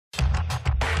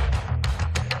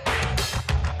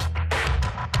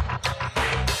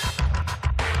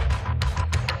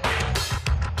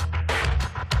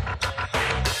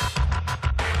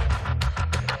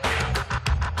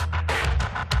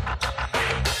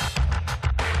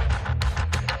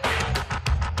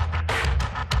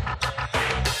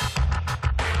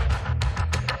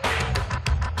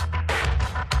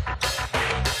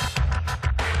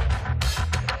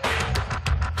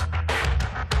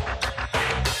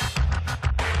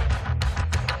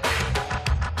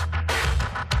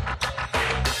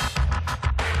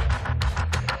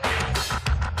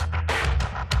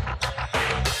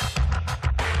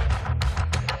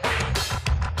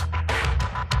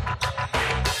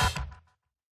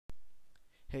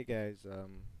Hey guys,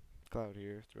 Cloud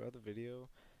here. Throughout the video,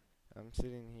 I'm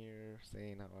sitting here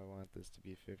saying how I want this to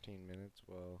be 15 minutes.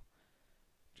 Well,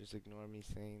 just ignore me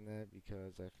saying that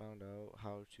because I found out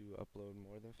how to upload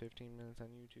more than 15 minutes on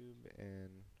YouTube and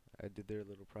I did their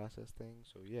little process thing.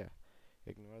 So yeah,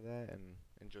 ignore that and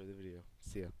enjoy the video.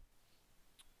 See ya.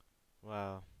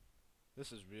 Wow,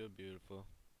 this is real beautiful.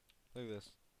 Look at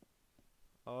this.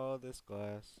 All this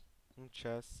glass, some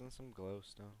chests and some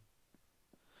glowstone.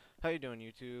 How you doing,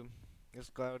 YouTube?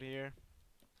 It's Cloud here,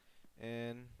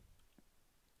 and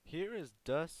here is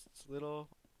Dust's little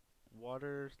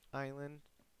water island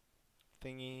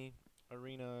thingy,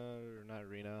 arena, or not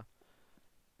arena,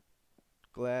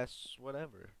 glass,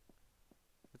 whatever.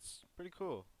 It's pretty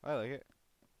cool. I like it.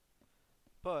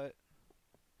 But,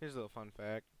 here's a little fun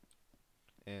fact,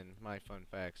 and my fun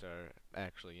facts are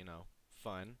actually,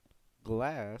 fun.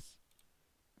 Glass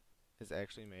is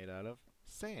actually made out of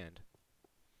sand.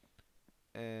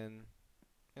 And,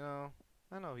 you know,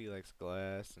 I know he likes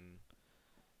glass, and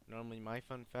normally my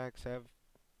fun facts have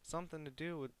something to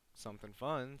do with something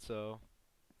fun, so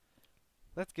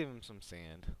let's give him some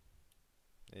sand.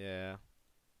 Yeah,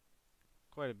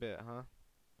 quite a bit, huh?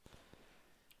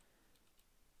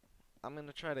 I'm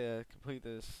gonna try to complete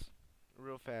this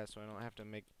real fast so I don't have to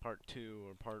make part 2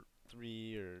 or part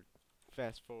 3 or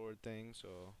fast forward thing,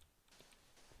 so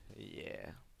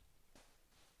yeah.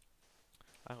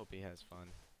 I hope he has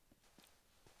fun.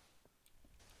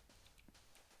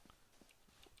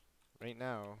 Right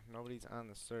now, nobody's on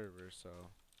the server,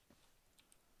 so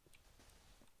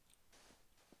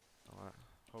uh,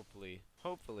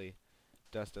 hopefully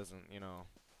Dust doesn't,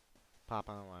 pop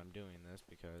on while I'm doing this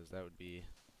because that would be,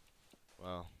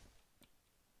 well,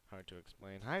 hard to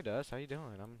explain. Hi Dust, how you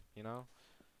doing? I'm,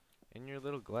 in your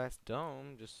little glass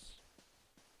dome, just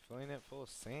filling it full of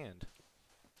sand.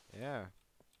 Yeah.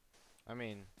 I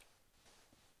mean,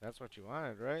 that's what you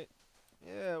wanted, right?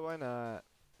 Yeah, why not?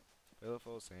 Fill it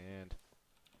full of sand.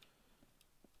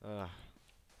 Ugh.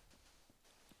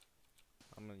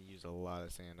 I'm gonna use a lot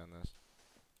of sand on this.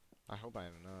 I hope I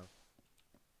have enough.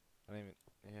 I don't even...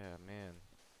 Yeah, man.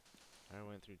 I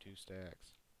went through 2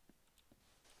 stacks.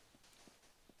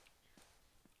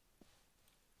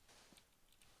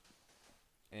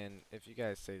 And if you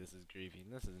guys say this is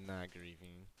griefing, this is not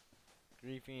griefing.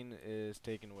 Griefing is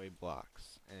taking away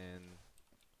blocks. And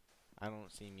I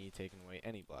don't see me taking away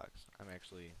any blocks. I'm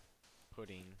actually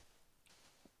putting...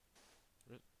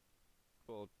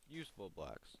 well, useful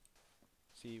blocks.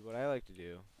 See, what I like to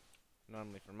do,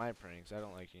 normally for my pranks, I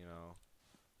don't like,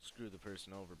 screw the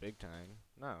person over big time.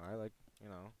 No, I like,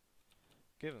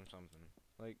 give him something.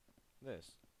 Like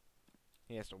this.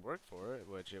 He has to work for it,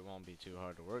 which it won't be too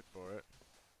hard to work for it.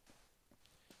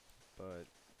 But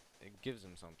it gives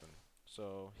him something.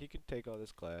 So he could take all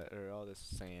this glass or all this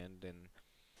sand and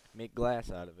make glass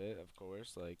out of it, of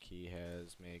course, like he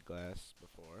has made glass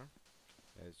before,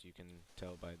 as you can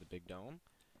tell by the big dome.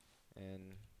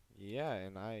 And yeah,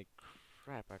 and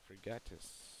crap, I forgot to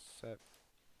set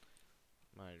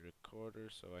my recorder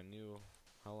so I knew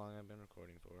how long I've been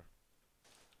recording for.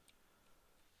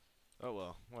 Oh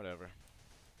well, whatever.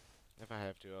 If I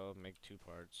have to, I'll make 2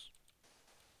 parts.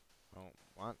 I don't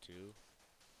want to.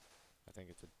 I think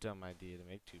it's a dumb idea to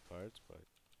make 2 parts, but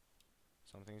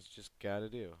some things you just gotta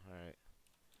do. Alright.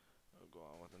 I'll go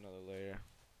on with another layer.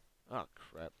 Oh,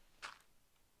 crap.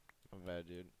 My bad,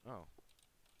 dude. Oh.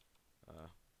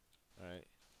 Alright.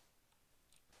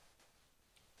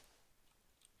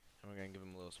 And we're gonna give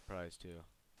him a little surprise, too.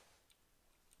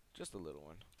 Just a little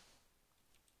one.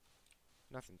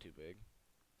 Nothing too big.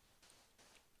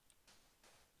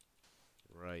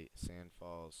 Right, sand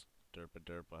falls. Derpa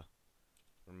derpa.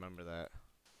 Remember that.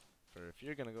 For if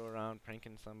you're gonna go around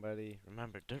pranking somebody,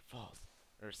 remember dirt falls.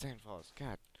 Or sand falls.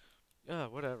 God.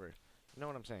 Whatever. You know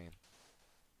what I'm saying.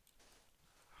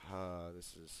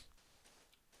 This is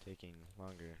taking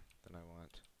longer than I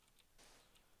want.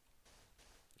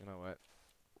 You know what?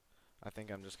 I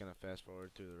think I'm just gonna fast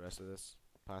forward through the rest of this,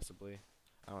 possibly.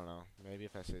 I don't know. Maybe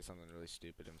if I say something really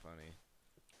stupid and funny,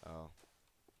 I'll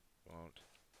won't.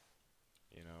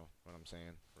 You know what I'm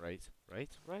saying? Right? Right?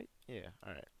 Right? Yeah,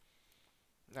 alright.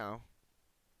 Now,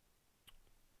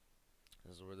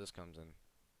 this is where this comes in.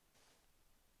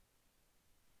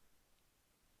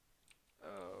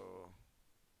 Oh.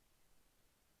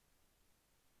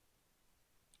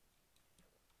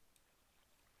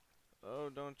 Oh,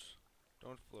 don't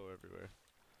flow everywhere.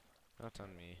 Not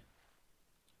on me.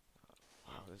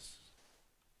 Wow, this...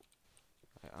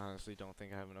 I honestly don't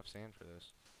think I have enough sand for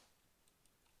this.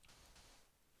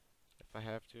 If I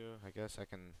have to, I guess I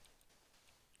can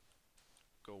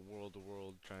go world to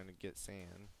world trying to get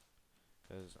sand.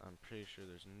 because I'm pretty sure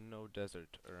there's no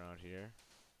desert around here,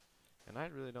 and I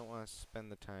really don't want to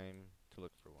spend the time to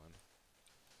look for one.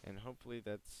 And hopefully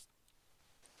that's,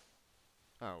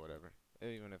 oh, whatever.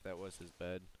 Even if that was his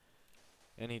bed,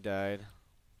 and he died,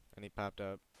 and he popped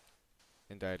up,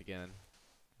 and died again,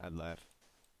 I'd laugh.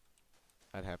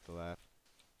 I'd have to laugh.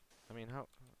 I mean, how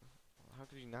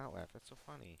could you not laugh? That's so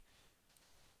funny.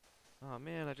 Oh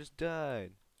man, I just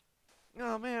died.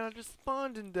 Oh man, I just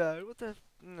spawned and died. What the?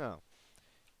 No.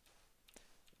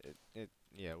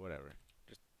 Yeah, whatever.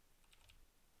 Just,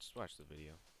 just watch the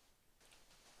video.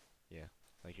 Yeah,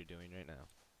 like you're doing right now.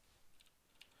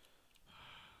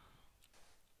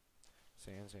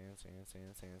 Sand, sand, sand,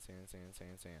 sand, sand, sand, sand,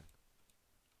 sand, sand.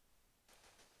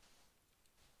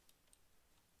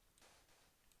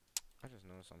 I just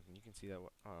noticed something. You can see that.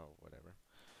 Oh, whatever.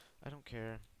 I don't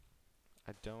care.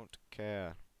 I don't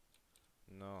care.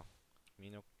 No, me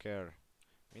no care.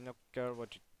 Me no care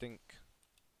what you think.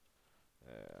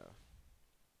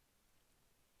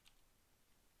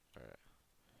 Alright,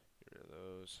 get rid of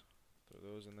those. Throw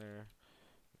those in there.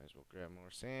 Might as well grab more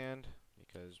sand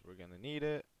because we're gonna need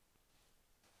it.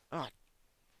 Ah,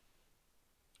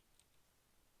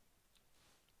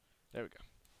 there we go.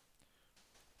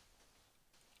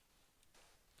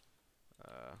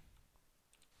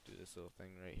 Do this little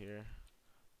thing right here.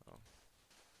 Oh,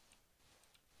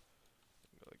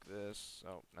 go like this.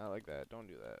 Oh, not like that. Don't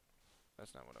do that.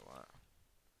 That's not what I want.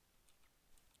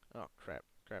 Oh, crap,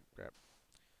 crap, crap.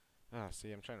 Ah,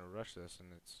 see, I'm trying to rush this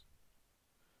and it's...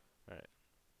 Alright.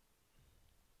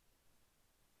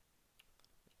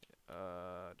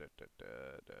 Da, da, da,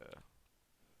 da.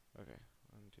 Okay,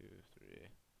 1, 2, 3.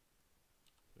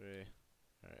 3.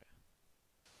 Alright.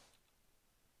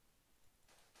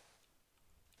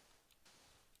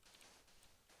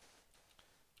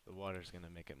 The water's gonna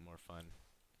make it more fun.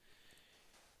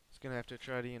 He's gonna have to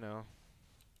try to, you know,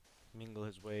 mingle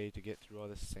his way to get through all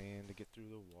the sand, to get through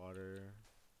the water,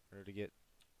 or to get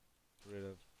rid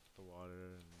of the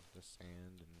water and the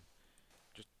sand, and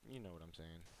just, you know what I'm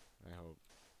saying. I hope.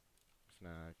 If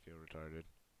not, I feel retarded.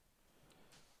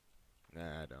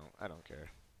 Nah, I don't. I don't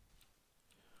care.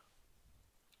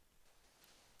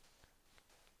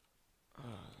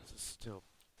 This is still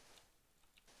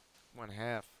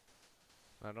 1/2.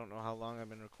 I don't know how long I've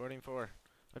been recording for.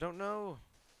 I don't know.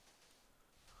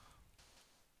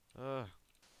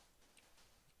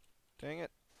 Dang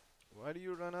it. Why do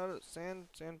you run out of sand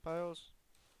piles?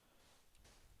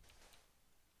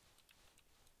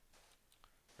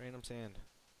 Random sand.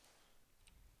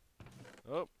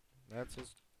 Oh, that's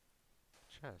his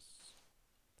chest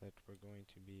that we're going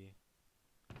to be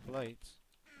polite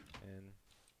and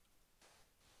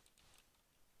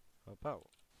help out.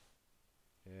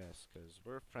 Yes, because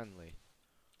we're friendly.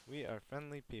 We are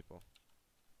friendly people.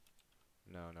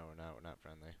 No, no, we're not. We're not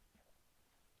friendly.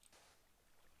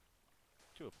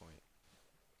 To a point.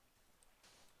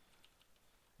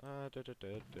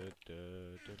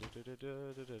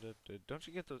 Don't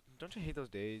you get those? Don't you hate those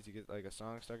days? You get like a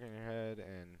song stuck in your head,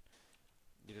 and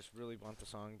you just really want the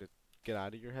song to get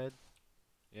out of your head.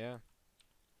 Yeah,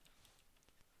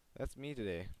 that's me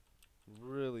today.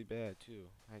 Really bad too.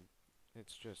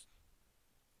 It's just,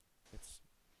 it's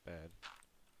bad.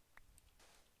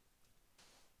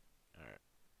 All right,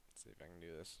 let's see if I can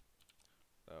do this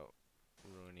without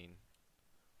ruining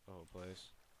the whole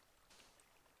place.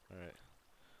 All right.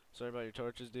 Sorry about your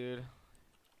torches, dude.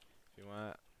 If you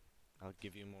want, I'll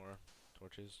give you more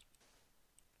torches.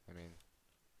 I mean,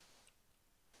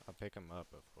 I'll pick them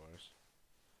up, of course.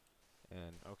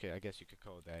 And, okay, I guess you could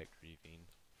call that griefing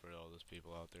for all those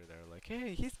people out there that are like,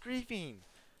 hey, he's griefing!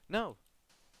 No!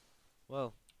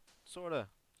 Well, sorta,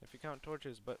 if you count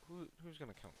torches, but who's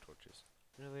gonna count torches?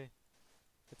 Really?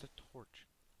 It's a torch.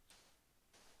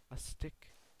 A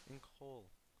stick and coal.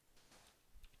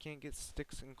 You can't get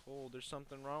sticks and coal. There's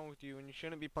something wrong with you and you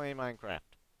shouldn't be playing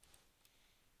Minecraft.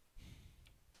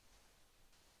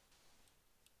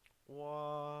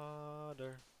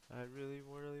 Water. I really,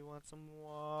 really want some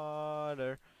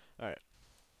water. Alright.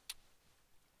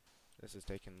 This is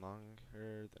taking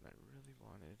longer than I really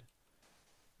wanted.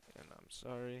 And I'm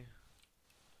sorry.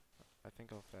 I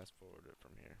think I'll fast forward it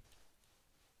from here.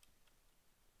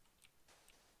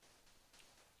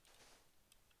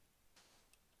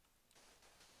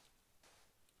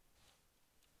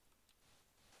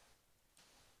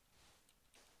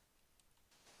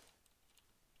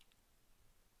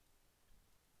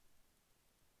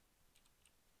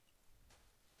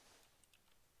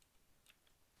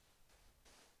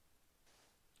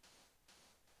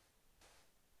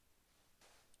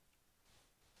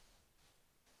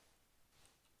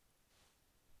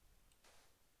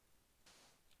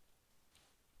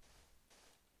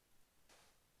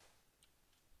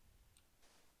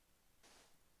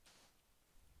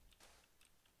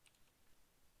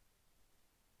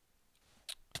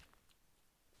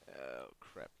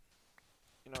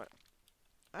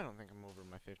 I don't think I'm over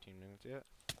my 15 minutes yet.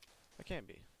 I can't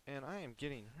be. And I am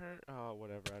getting hurt. Oh,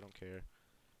 whatever. I don't care.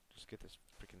 Just get this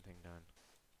freaking thing done.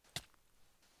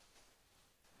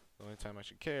 The only time I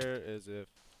should care is if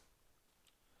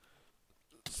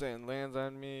sand lands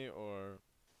on me or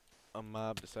a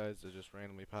mob decides to just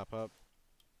randomly pop up,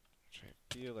 which I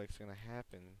feel like it's gonna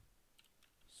happen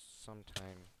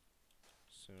sometime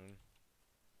soon.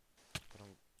 If I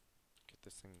don't get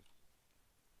this thing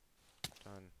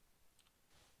done.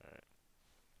 Alright.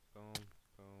 Boom,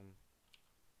 boom.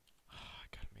 I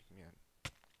gotta make me a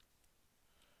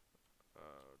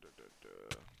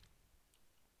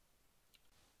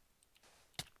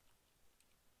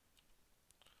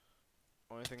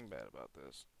Only thing bad about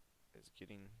this is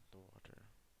getting the water.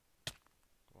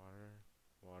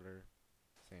 Water,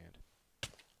 sand.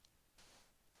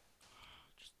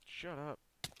 Just shut up.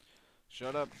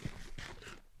 Shut up.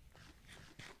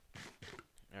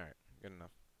 Alright, good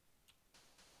enough.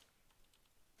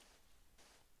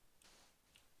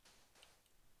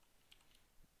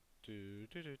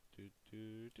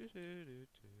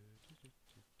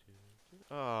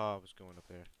 Oh, I was going up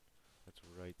there. That's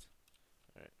right.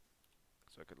 Alright.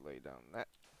 So I could lay down that.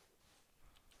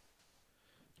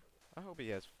 I hope he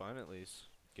has fun at least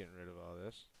getting rid of all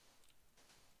this.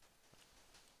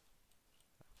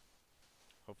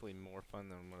 Hopefully more fun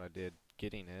than what I did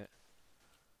getting it.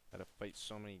 I had to fight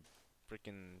so many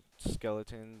freaking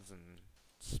skeletons and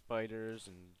spiders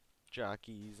and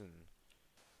jockeys and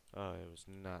oh, it was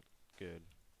not good.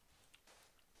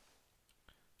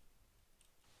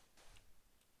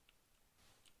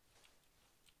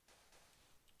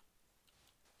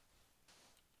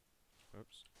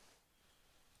 Oops.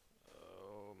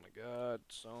 Oh my god,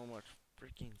 so much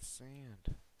freaking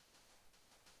sand.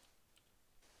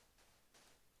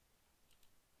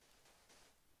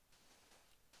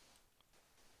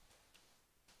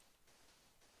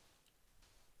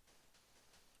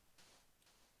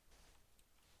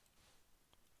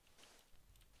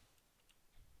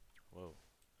 Whoa.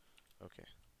 Okay.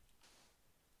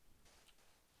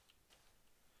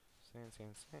 Sand,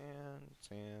 sand, sand,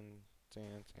 sand,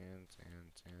 sand, sand,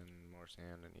 sand, sand, more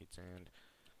sand, I need sand.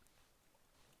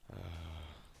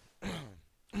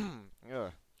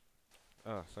 Ugh.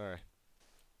 Oh, sorry.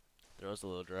 Throat's a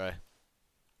little dry.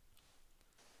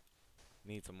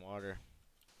 Need some water.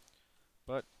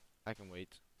 But I can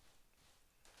wait.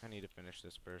 I need to finish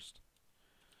this first.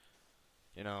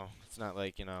 You know, it's not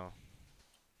like, you know,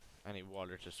 I need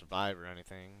water to survive or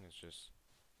anything. It's just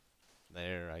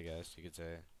there, I guess you could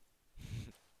say.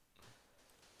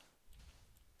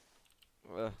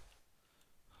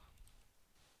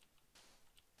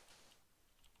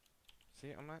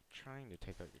 See, I'm not trying to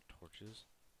take out your torches.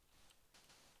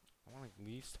 I want to at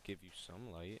least give you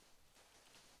some light.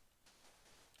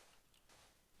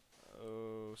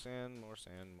 Oh, sand, more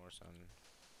sand, more sun.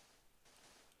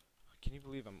 Can you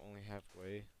believe I'm only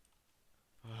halfway?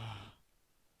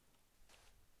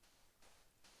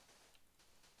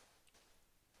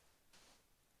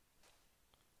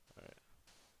 Alright.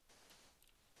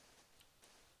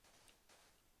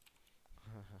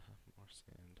 More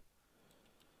sand.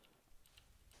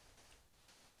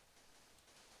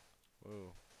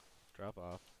 Whoa. Drop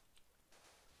off.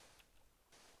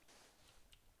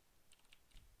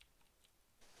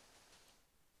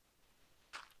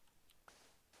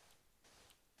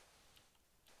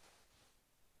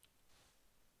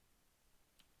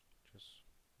 Just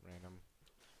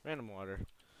random water.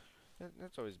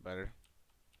 That's always better.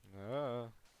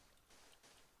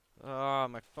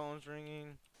 My phone's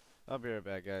ringing. I'll be right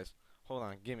back, guys. Hold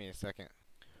on, give me a second.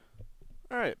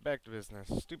 Alright, back to business.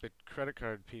 Stupid credit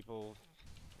card people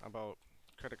about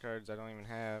credit cards I don't even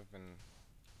have and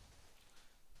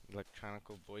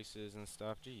electronical voices and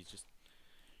stuff. Geez, just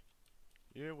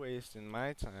you're wasting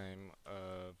my time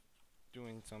of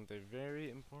doing something very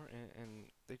important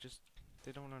and they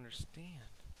don't understand.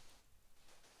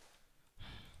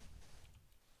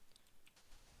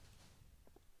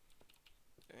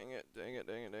 Dang it, dang it,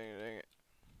 dang it, dang it, dang it.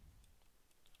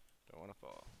 Don't wanna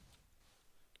fall.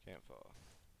 Can't fall.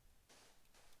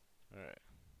 Alright.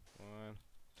 1,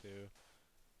 2.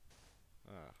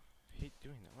 I hate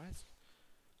doing that. Why is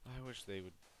I wish they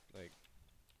would like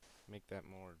make that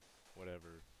more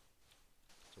whatever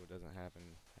so it doesn't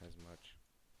happen as much.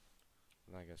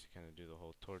 And I guess you kinda do the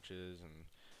whole torches and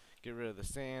get rid of the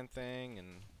sand thing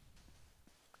and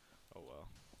oh well.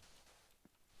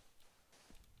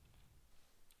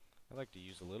 I like to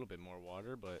use a little bit more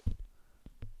water, but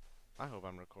I hope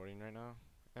I'm recording right now.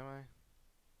 Am I?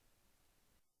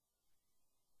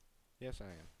 Yes, I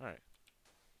am. Alright.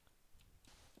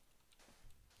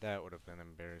 That would have been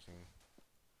embarrassing.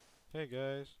 Hey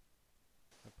guys,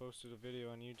 I posted a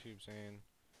video on YouTube saying,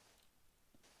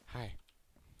 hi.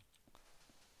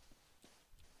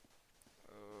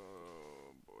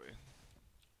 Oh boy.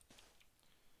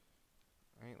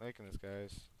 I ain't liking this,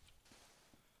 guys.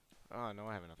 Oh, no,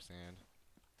 I have enough sand.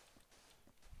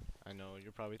 I know,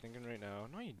 you're probably thinking right now,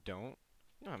 no you don't.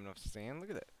 You don't have enough sand,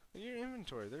 look at that. Look at your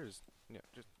inventory, there's,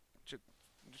 just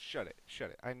shut it,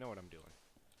 shut it. I know what I'm doing.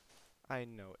 I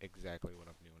know exactly what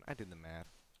I'm doing. I did the math.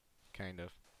 Kind of.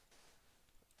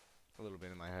 A little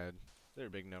bit in my head. They're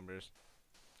big numbers.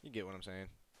 You get what I'm saying.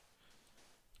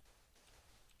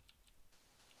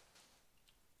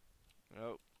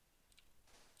 Oh.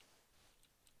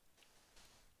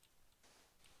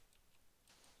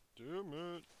 Damn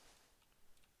it.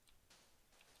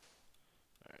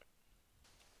 Alright.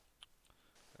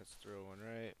 Let's throw one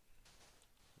right.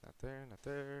 Not there, not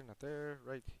there, not there.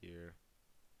 Right here.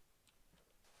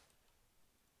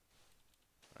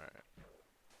 Alright.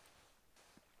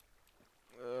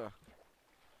 Ugh.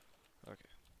 Okay.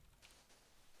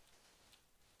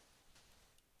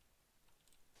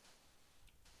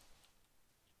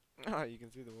 Ah, you can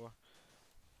see the wall.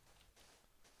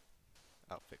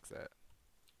 I'll fix that.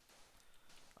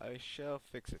 I shall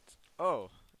fix it.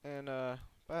 Oh, and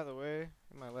by the way,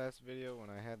 in my last video when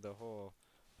I had the whole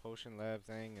potion lab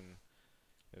thing and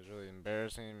it was really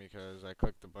embarrassing because I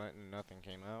clicked the button and nothing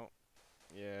came out.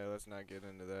 Yeah, let's not get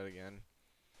into that again.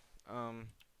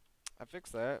 I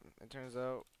fixed that. It turns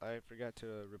out I forgot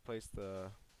to replace the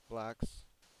blocks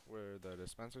where the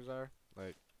dispensers are,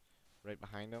 like right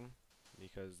behind them,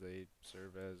 because they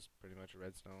serve as pretty much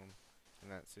redstone in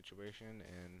that situation.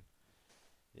 And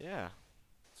yeah,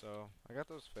 so I got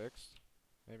those fixed.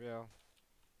 Maybe I'll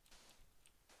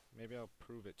maybe I'll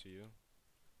prove it to you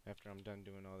after I'm done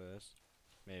doing all this.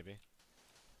 Maybe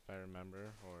if I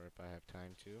remember or if I have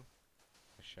time to,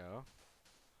 I shall.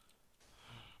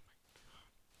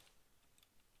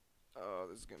 Oh,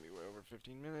 this is gonna be way over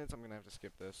 15 minutes. I'm gonna have to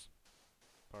skip this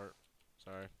part.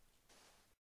 Sorry.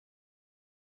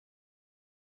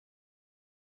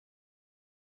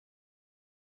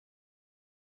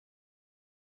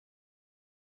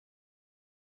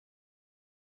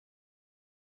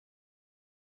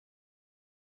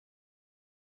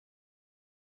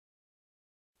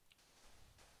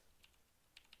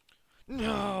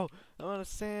 No! I'm out of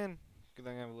sand! Good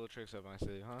thing I have a little tricks up my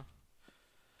sleeve, huh?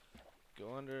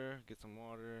 Go under, get some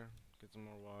water, get some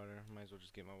more water. Might as well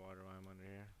just get my water while I'm under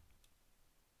here.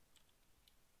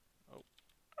 Oh.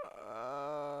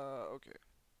 Okay.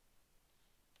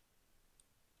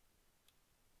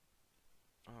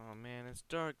 Oh man, it's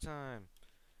dark time.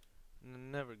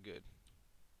 Never good.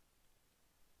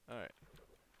 Alright.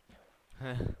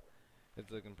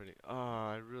 It's looking pretty. Oh,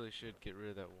 I really should get rid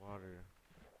of that water.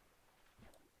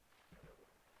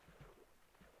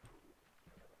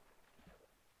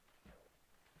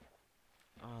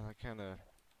 Oh, that kinda.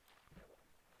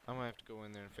 I'm gonna have to go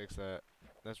in there and fix that.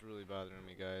 That's really bothering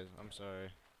me, guys. I'm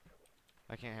sorry.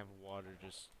 I can't have water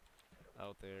just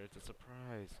out there. It's a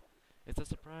surprise. It's a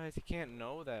surprise. He can't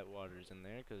know that water's in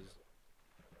there, cause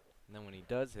and then when he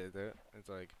does hit it, it's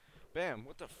like, bam!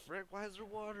 What the frick? Why is there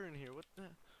water in here?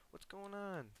 What's going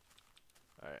on?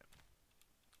 All right.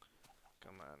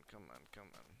 Come on, come on,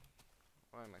 come on.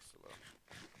 Why am I so low?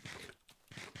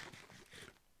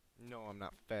 No, I'm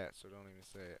not fat, so don't even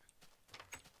say it.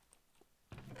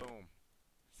 Boom.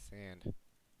 Sand.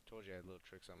 Told you I had little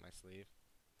tricks on my sleeve.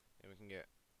 And we can get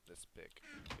this pick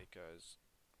because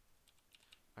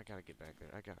I gotta get back there.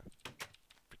 I gotta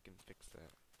freaking fix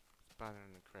that. It's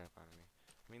bothering the crap out of me.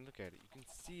 I mean, look at it. You can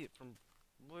see it from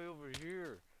way over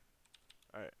here.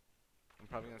 Alright. I'm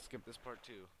probably gonna skip this part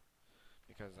too.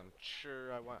 Because I'm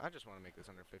sure I just want to make this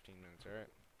under 15 minutes, alright?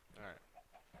 Alright.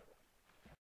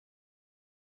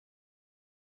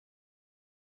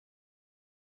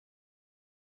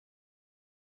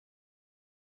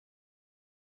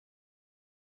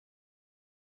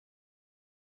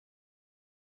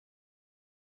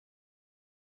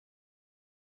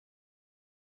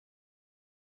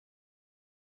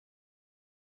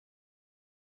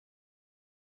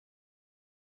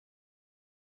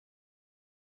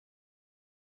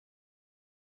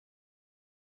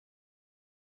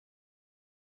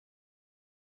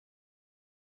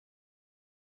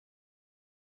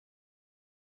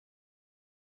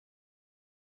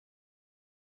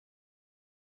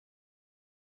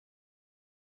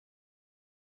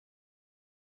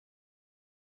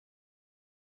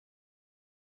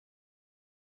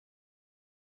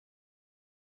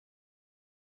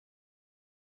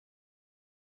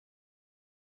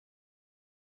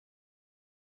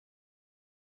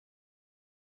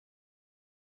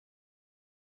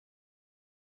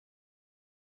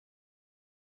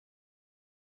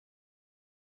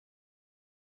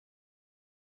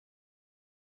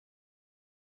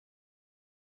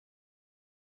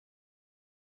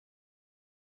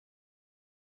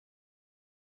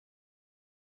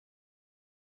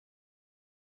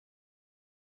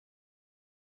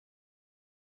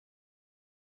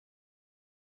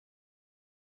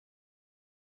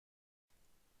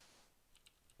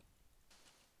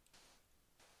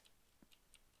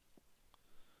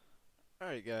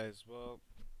 Alright guys, well,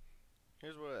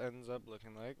 here's what it ends up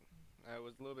looking like. I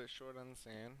was a little bit short on the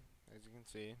sand, as you can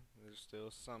see. There's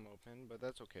still some open, but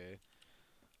that's okay.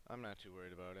 I'm not too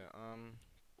worried about it.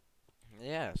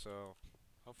 Yeah, so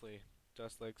hopefully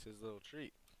Dust likes his little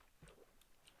treat.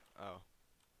 Oh,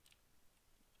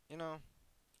 you know,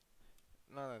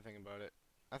 now that I think about it,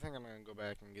 I think I'm gonna go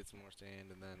back and get some more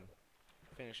sand and then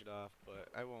finish it off, but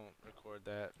I won't record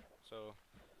that. So,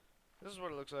 this is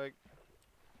what it looks like.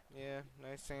 Yeah,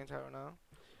 nice sand tower now.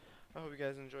 I hope you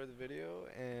guys enjoyed the video,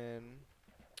 and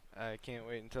I can't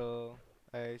wait until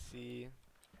I see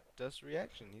Dust's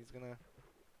reaction. He's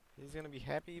gonna be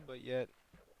happy, but yet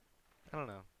I don't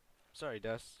know. Sorry,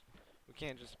 Dust. We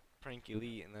can't just prank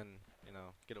Elite and then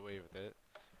get away with it.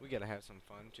 We gotta have some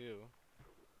fun too.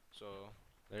 So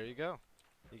there you go.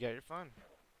 You got your fun.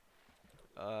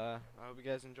 I hope you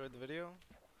guys enjoyed the video.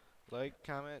 Like,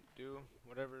 comment, do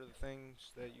whatever the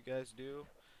things that you guys do,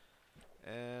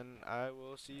 and I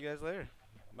will see you guys later.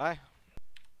 Bye.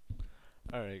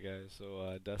 Alright guys,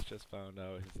 so Dust just found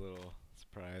out his little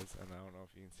surprise, and I don't know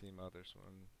if you can see my other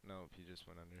one. Nope, he just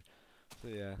went under. So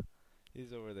yeah,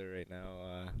 he's over there right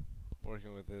now,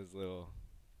 working with his little,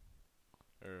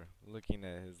 or looking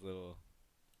at his little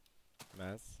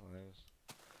mess.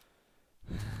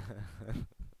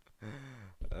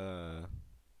 uh,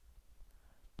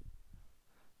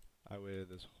 I waited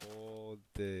this whole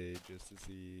day just to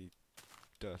see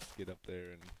Dust get up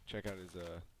there and check out his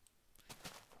little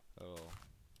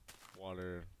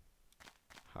water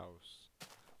house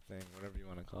thing, whatever you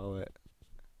want to call it.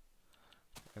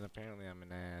 And apparently I'm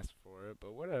an ass for it,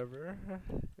 but whatever.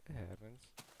 It happens.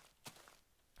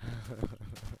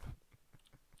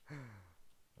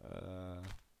 uh,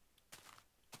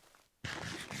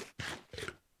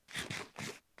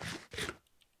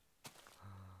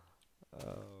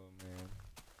 oh man.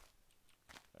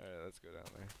 Alright, let's go down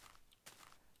there.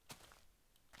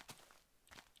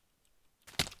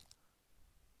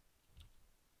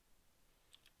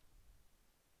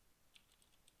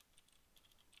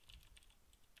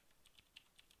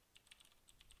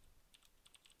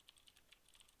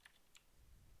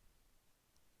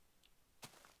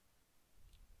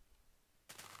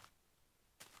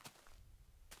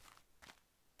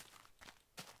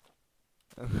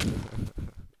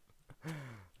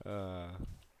 uh,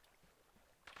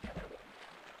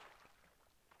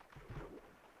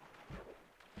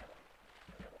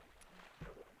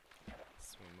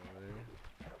 Swim over there.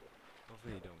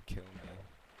 Hopefully you don't kill me.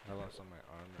 I lost all my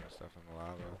armor and stuff in the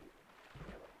lava.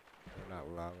 Or not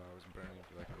lava, I was burning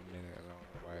for like a minute and I don't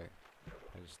know why.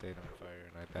 I just stayed on fire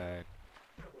and I died.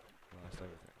 I lost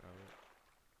everything. Oh.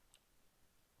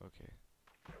 Okay.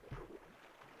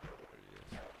 There he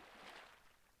is.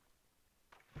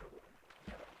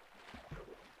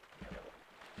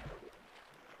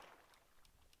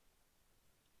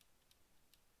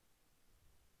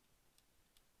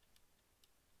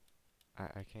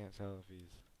 I can't tell if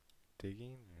he's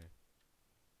digging or...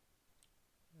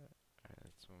 Alright,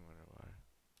 let's swim underwater.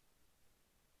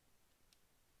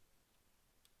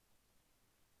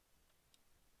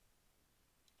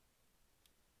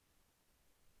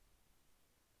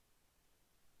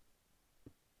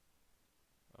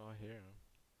 Oh, I hear him.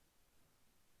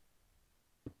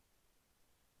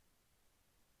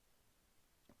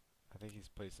 I think he's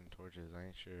placing torches, I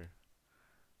ain't sure.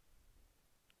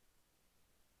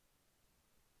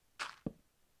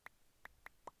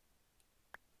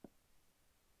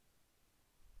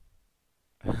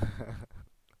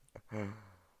 uh...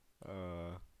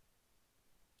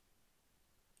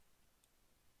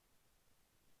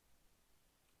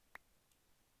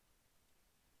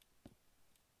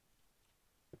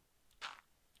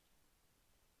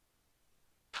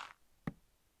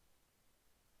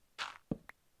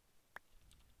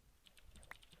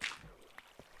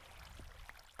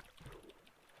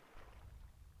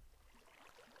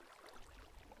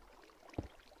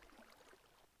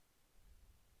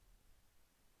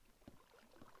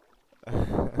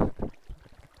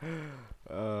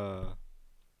 uh...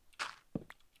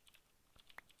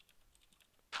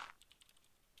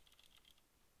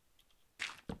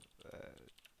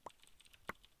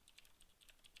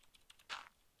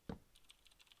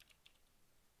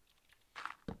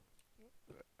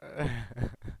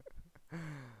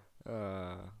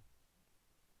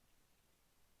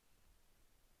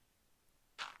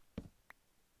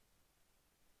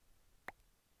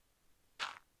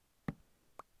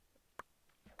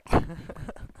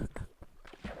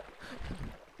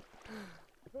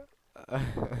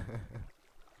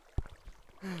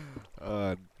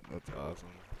 uh... that's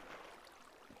awesome.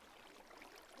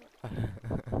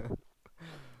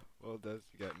 Well done. process,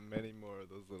 you got many more of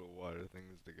those little water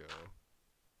things to go.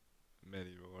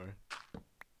 Many more.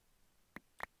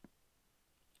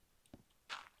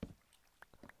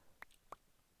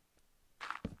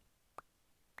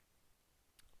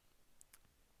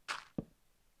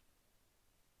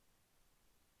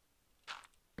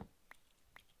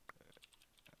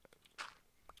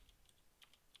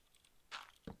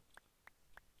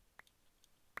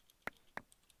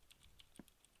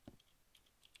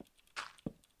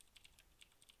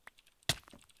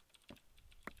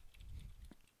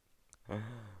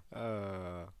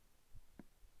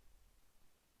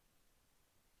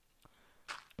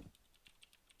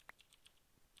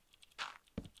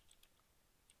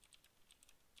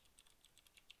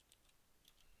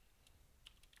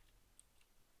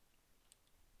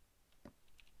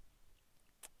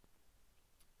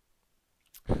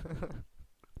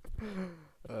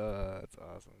 uh, that's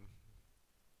awesome.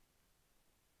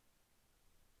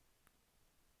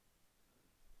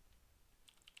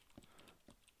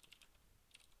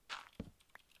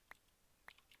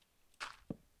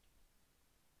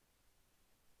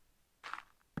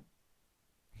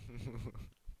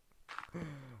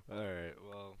 Alright,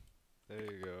 well, there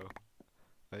you go.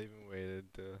 I even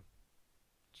waited to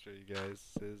show you guys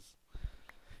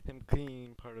him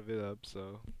cleaning part of it up,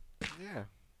 so yeah.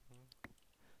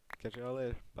 Catch y'all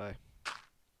later. Bye.